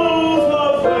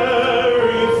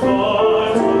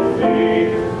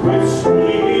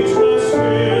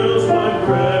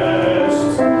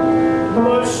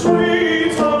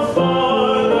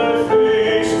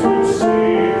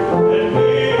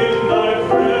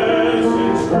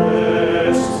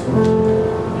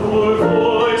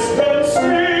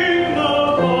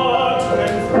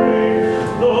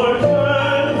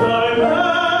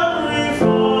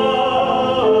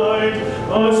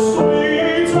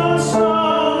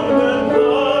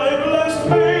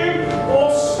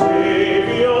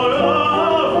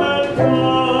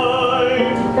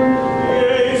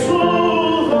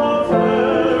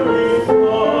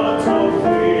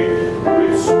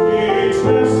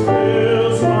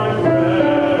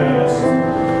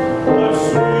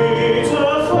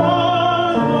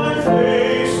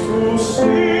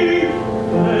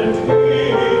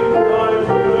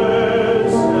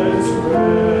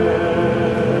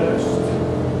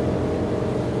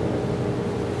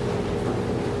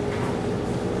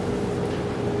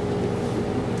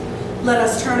 Let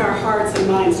us turn our hearts and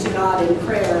minds to God in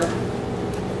prayer.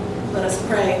 Let us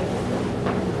pray.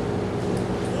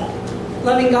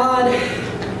 Loving God,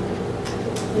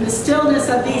 in the stillness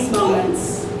of these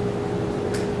moments,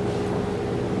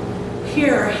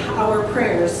 hear our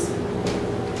prayers.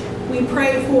 We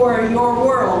pray for your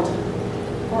world,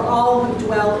 for all who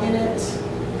dwell in it,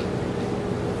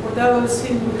 for those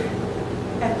who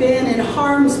have been in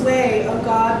harm's way, oh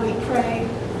God, we pray.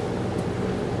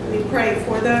 We pray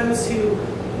for those who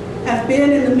have been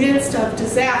in the midst of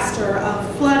disaster,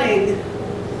 of flooding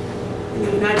in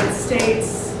the United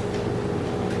States,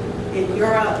 in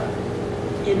Europe,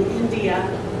 in India.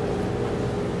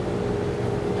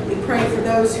 We pray for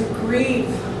those who grieve,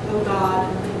 oh God,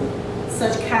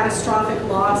 such catastrophic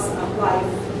loss of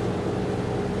life.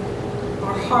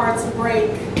 Our hearts break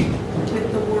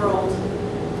with the world,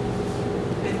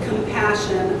 with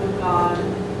compassion, oh God.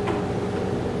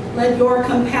 Let your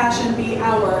compassion be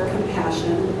our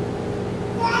compassion.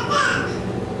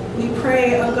 We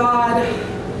pray, O God,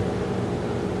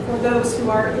 for those who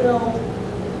are ill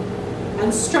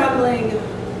and struggling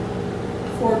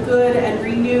for good and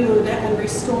renewed and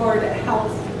restored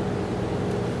health.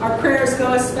 Our prayers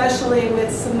go especially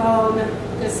with Simone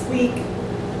this week.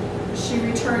 She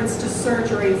returns to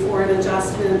surgery for an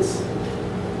adjustment.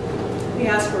 We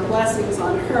ask for blessings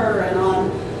on her and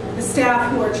on the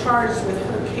staff who are charged with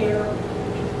her care.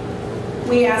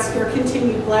 We ask your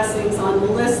continued blessings on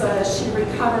Melissa as she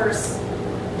recovers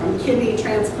from kidney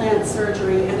transplant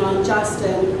surgery, and on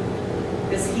Justin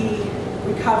as he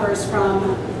recovers from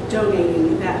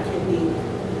donating that kidney.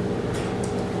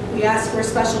 We ask for a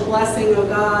special blessing, O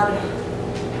God,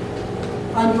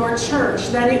 on your church,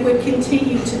 that it would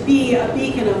continue to be a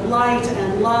beacon of light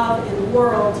and love in the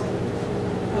world,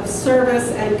 of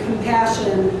service and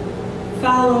compassion,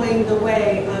 following the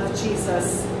way of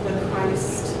Jesus the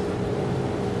Christ.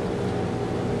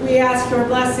 We ask your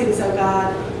blessings, O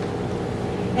God,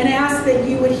 and ask that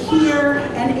you would hear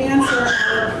and answer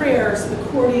our prayers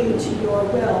according to your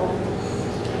will.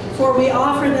 For we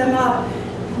offer them up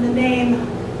in the name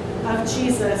of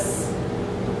Jesus,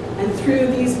 and through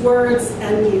these words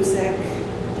and music,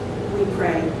 we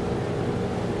pray.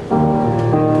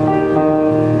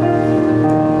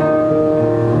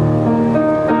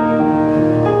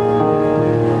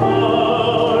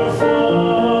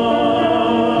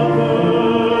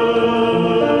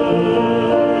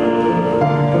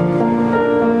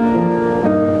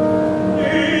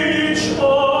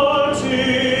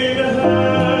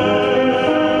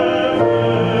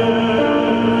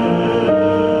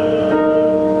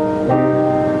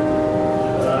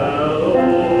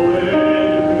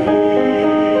 Hallowed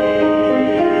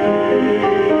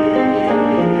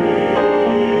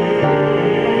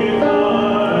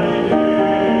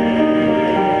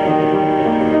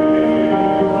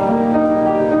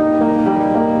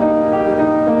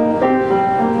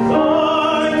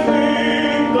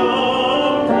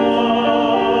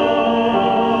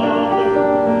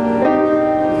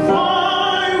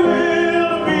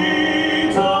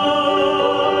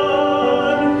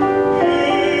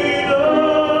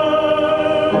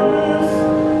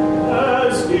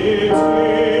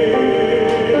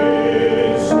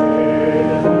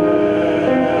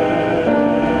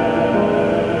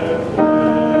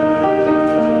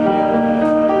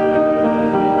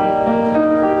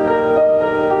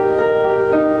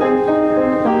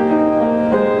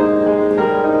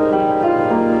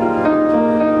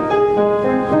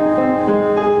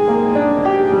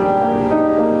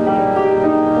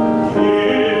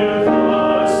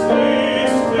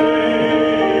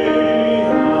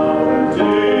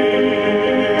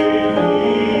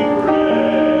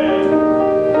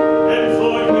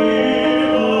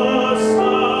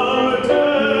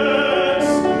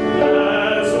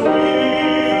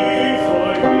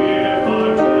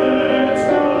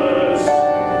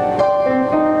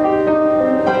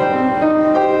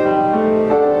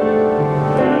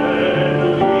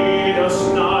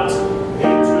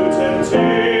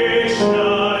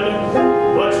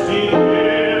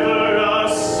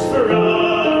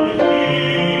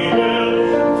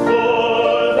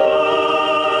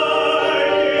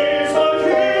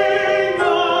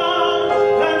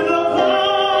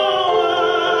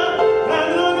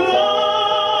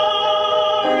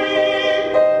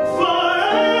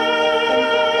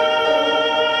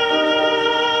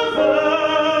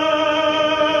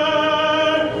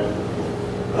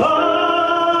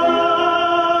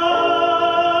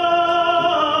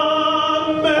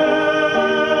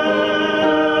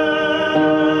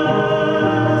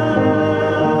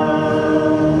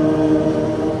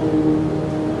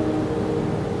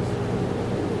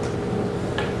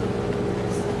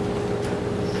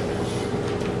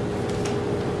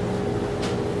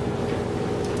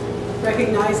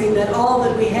recognizing that all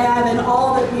that we have and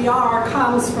all that we are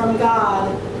comes from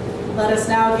God. Let us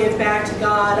now give back to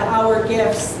God our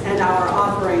gifts and our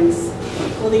offerings.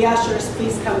 Will the ushers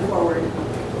please come forward?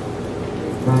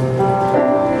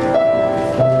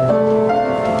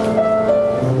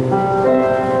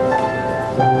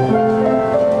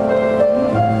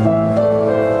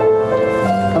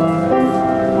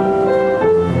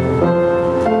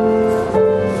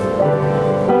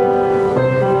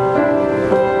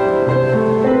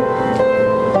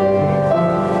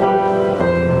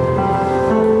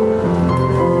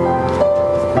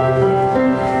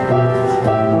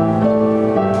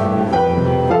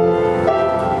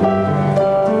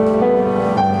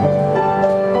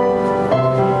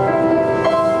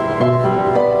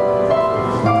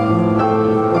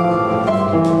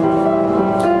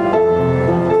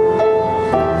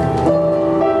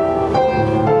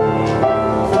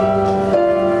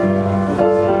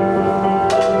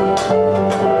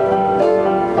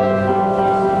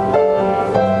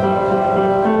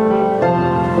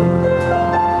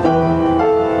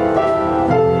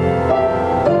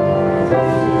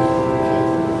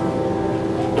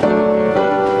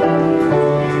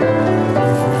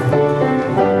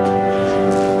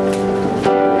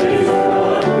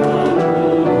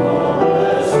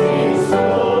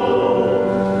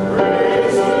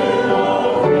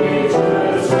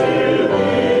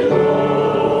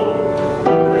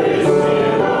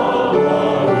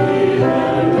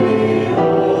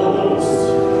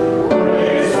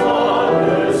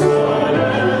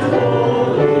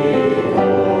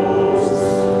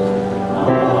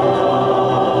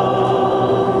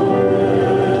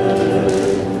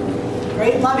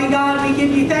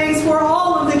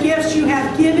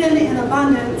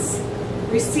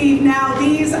 Receive now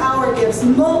these our gifts,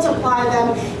 multiply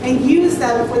them, and use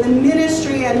them for the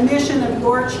ministry and mission of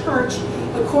your church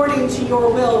according to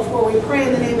your will. For we pray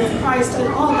in the name of Christ,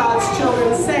 and all God's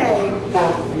children say,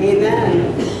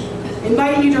 Amen. I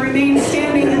invite you to remain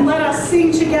standing and let us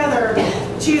sing together,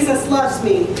 Jesus Loves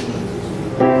Me.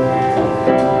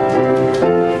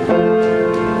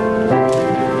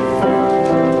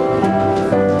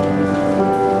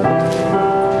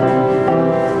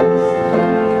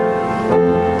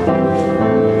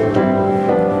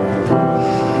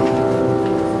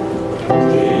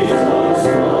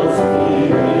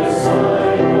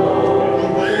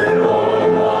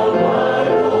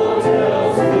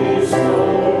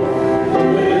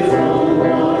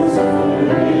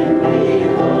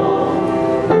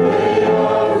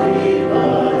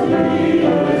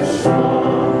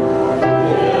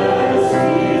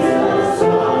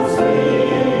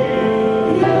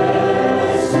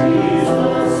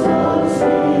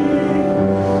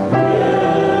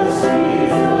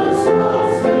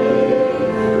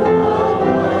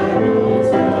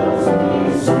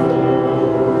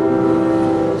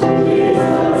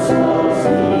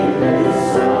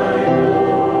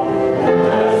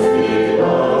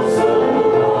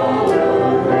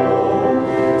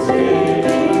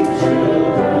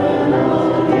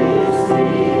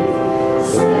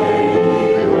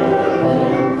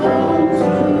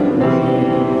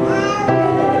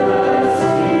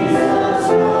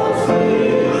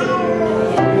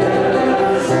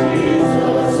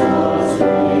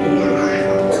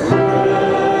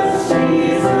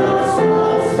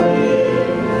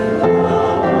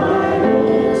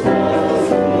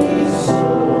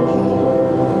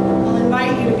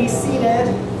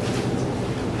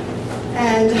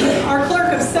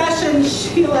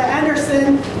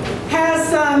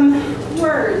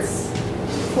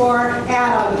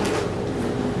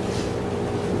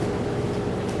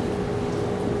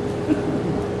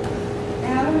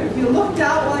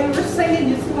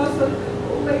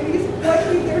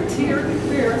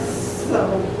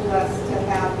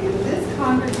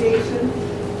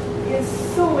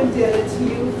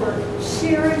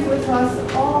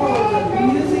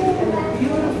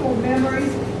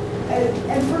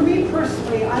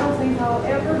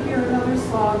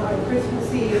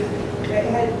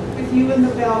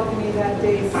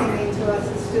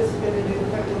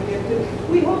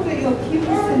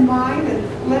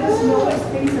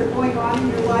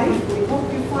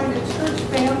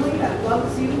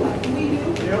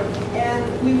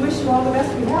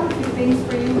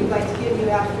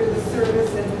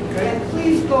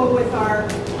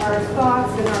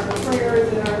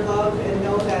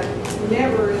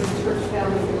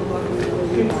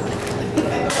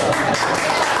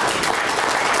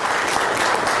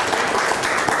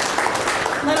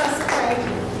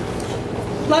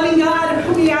 Loving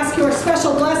God, we ask your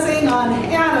special blessing on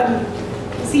Adam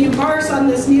as he embarks on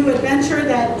this new adventure,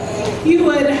 that you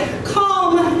would calm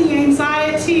calm the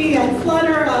anxiety and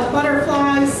flutter of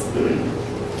butterflies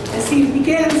as he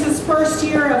begins his first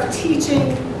year of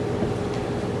teaching.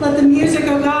 Let the music,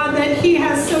 oh God, that he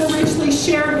has so richly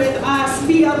shared with us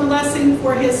be a blessing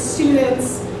for his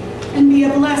students and be a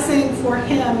blessing for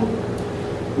him.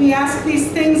 We ask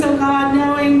these things, oh God,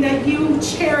 knowing that you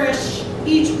cherish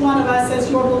each one of us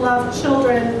as your beloved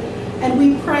children, and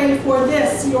we pray for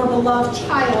this, your beloved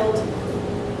child.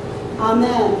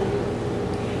 Amen.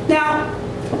 Now,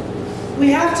 we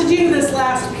have to do this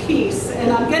last piece,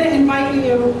 and I'm going to invite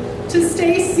you to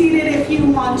stay seated if you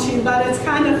want to, but it's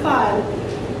kind of fun.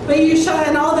 But you shall,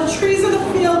 and all the trees of the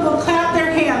field will clap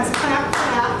their hands, clap,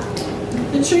 clap.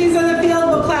 The trees of the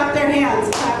field will clap their hands,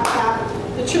 clap,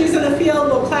 clap. The trees of the field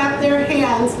will clap their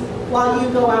hands while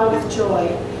you go out with joy.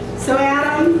 So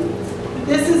Adam,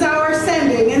 this is our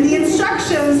sending, and the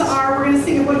instructions are, we're going to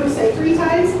sing it, what do we say, 3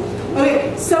 times?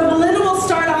 Okay, so Belinda will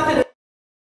start off at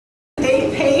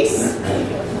a pace,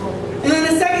 and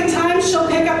then the second time she'll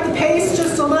pick up the pace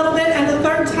just a little bit, and the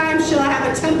third time she'll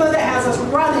have a tempo that has us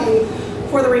running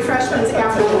for the refreshments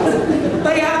afterwards.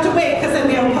 But you have to wait, because then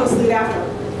we have a post-lead after.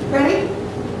 Ready?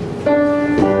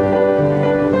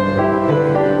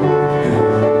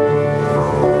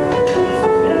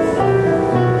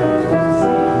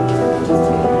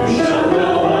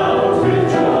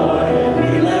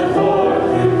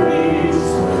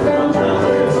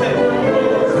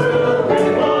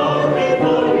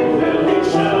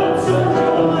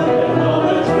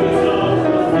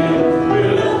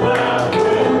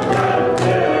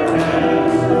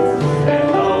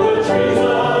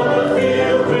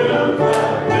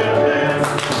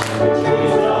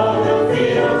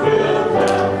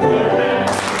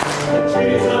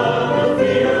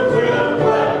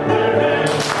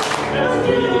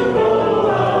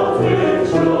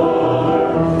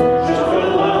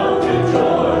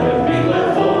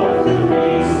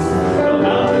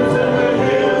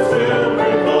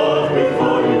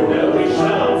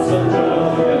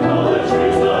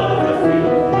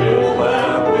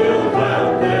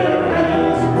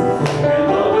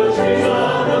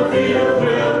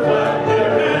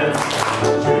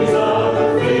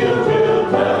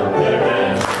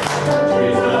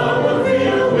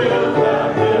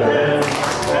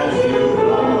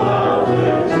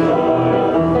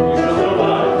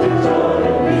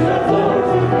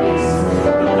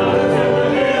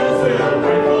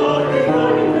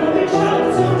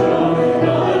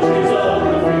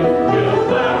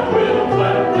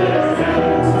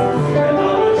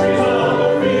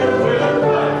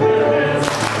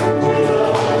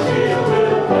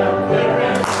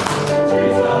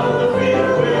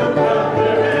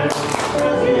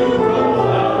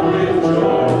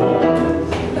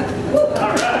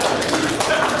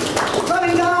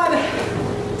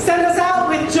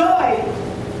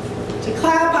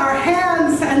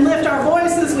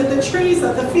 Trees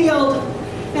of the field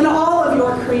and all of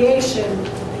your creation.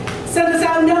 Send us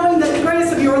out knowing that the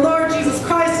grace of your Lord Jesus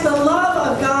Christ, the love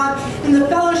of God, and the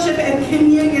fellowship and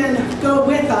communion go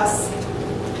with us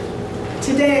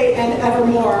today and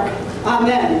evermore.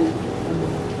 Amen.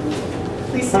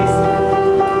 Please stay seated.